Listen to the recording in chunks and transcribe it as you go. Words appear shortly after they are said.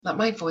Let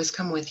my voice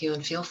come with you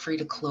and feel free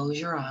to close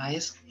your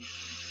eyes.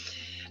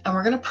 And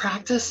we're going to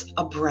practice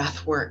a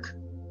breath work.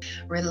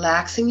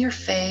 Relaxing your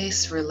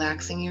face,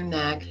 relaxing your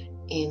neck.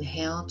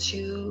 Inhale,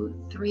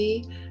 2,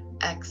 3.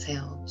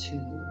 Exhale,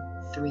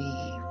 2, 3,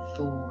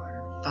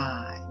 4,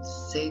 5,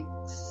 6,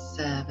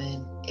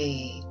 7,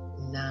 8,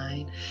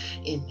 9.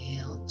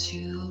 Inhale,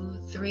 2,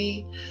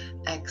 3.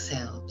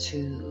 Exhale,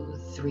 2,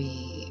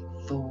 3,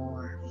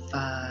 4,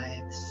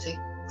 5, 6,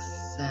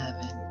 7,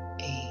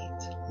 8,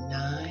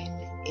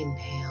 9.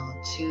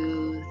 Inhale,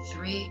 2,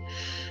 3.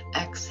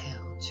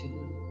 Exhale,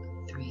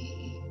 2,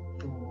 3,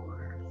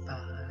 4, 5,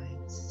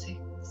 6,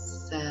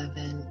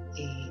 7,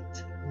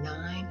 8,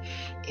 9.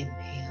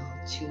 Inhale,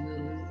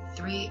 2,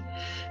 3.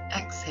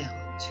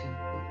 Exhale, 2,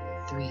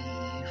 3,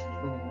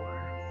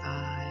 4,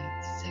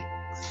 5, 6,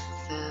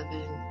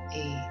 7,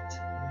 8,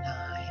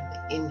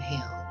 9.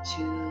 Inhale,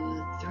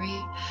 2,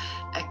 3.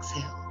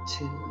 Exhale,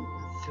 2,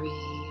 3,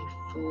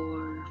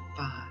 4,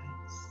 5,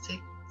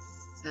 6,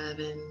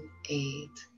 7, 8,